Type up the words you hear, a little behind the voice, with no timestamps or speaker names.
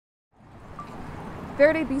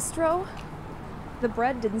Verde Bistro. The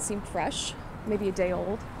bread didn't seem fresh, maybe a day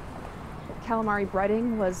old. Calamari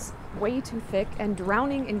breading was way too thick and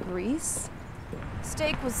drowning in grease.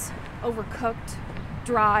 Steak was overcooked,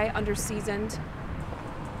 dry, underseasoned.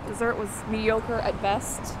 Dessert was mediocre at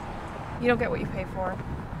best. You don't get what you pay for.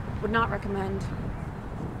 Would not recommend.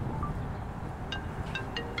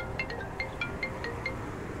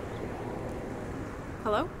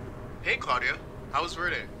 Hello? Hey, Claudia. How's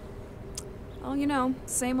Verde? Well, you know,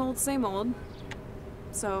 same old, same old.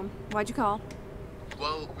 So, why'd you call?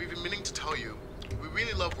 Well, we've been meaning to tell you. We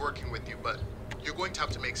really love working with you, but you're going to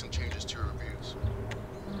have to make some changes to your reviews.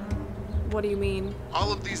 What do you mean?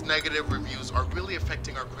 All of these negative reviews are really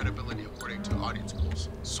affecting our credibility according to audience polls.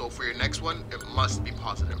 So for your next one, it must be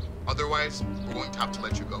positive. Otherwise, we're going to have to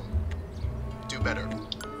let you go. Do better.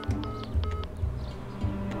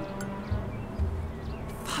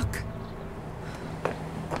 Fuck.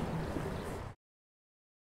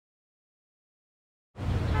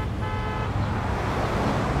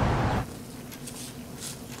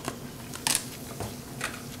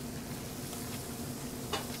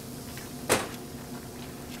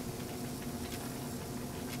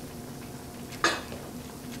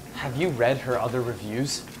 Have you read her other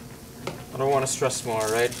reviews? I don't want to stress more,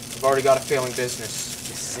 right? I've already got a failing business.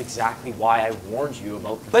 This is exactly why I warned you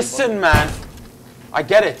about the Listen, man. I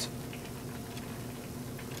get it.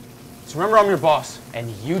 Just remember I'm your boss. And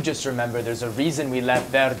you just remember there's a reason we left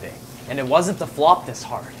Verde. And it wasn't to flop this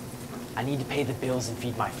hard. I need to pay the bills and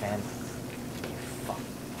feed my family. You fuck.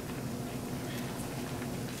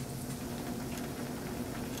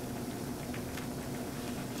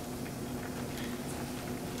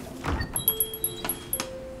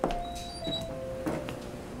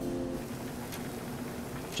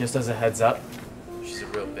 Just as a heads up, she's a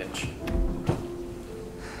real bitch.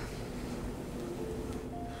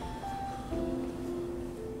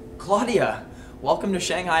 Claudia, welcome to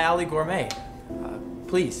Shanghai Alley Gourmet.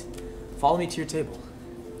 Please, follow me to your table.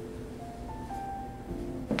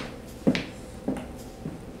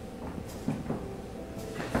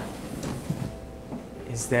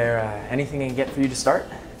 Is there anything I can get for you to start?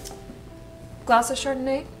 Glass of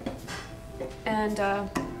Chardonnay. And,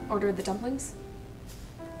 order the dumplings.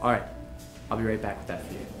 All right, I'll be right back with that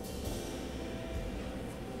for you.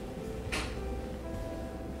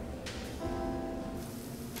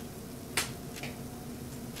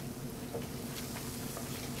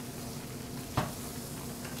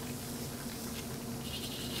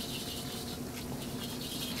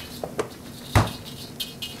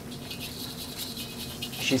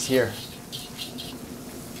 She's here.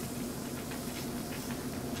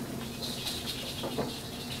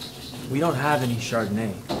 We don't have any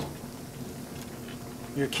Chardonnay.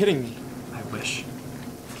 You're kidding me. I wish.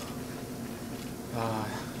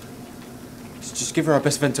 Just give her our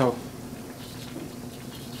best vento.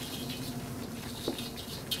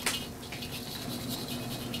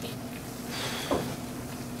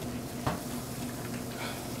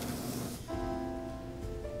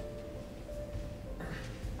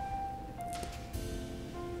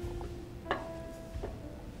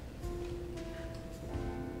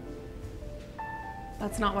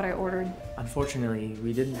 That's not what I ordered. Unfortunately,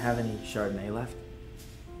 we didn't have any Chardonnay left.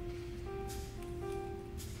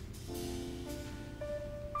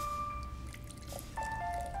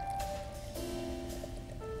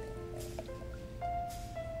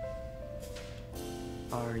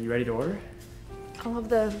 Are you ready to order? I'll have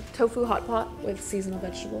the tofu hot pot with seasonal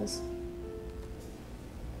vegetables.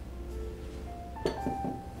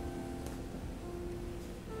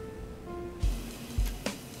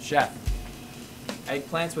 Chef,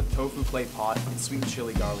 eggplants with tofu clay pot and sweet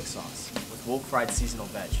chili garlic sauce with woke fried seasonal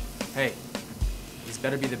veg. Hey, these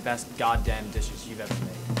better be the best goddamn dishes you've ever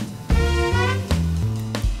made.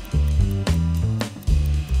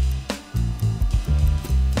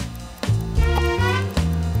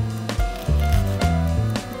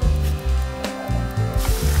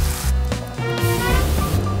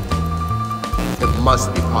 It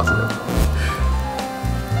must be positive.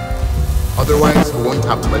 Otherwise, we're going to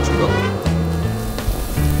have to let you go.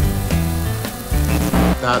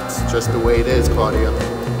 That's just the way it is, Claudia.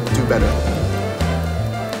 Do better.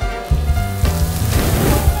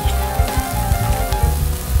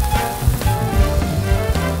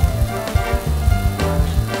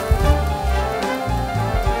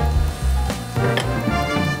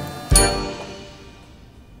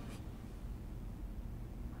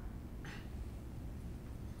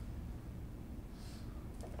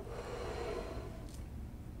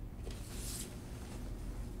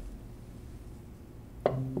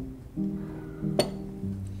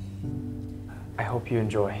 I hope you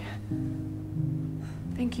enjoy.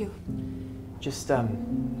 Thank you. Just,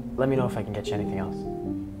 let me know if I can get you anything else.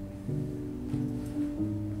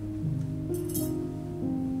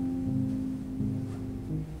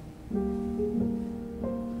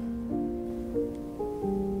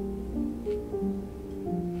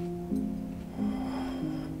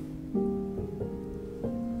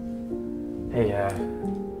 Hey,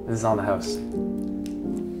 this is on the house.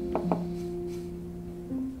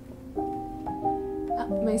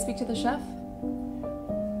 May I speak to the chef?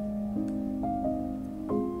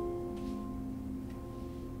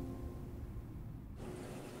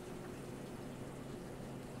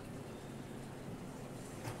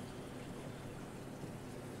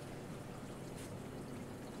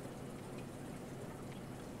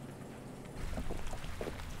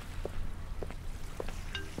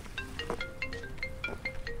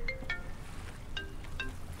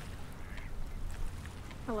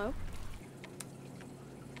 Hello?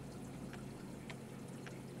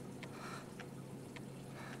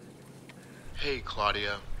 Hey,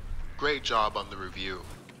 Claudia. Great job on the review.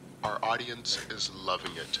 Our audience is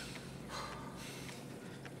loving it.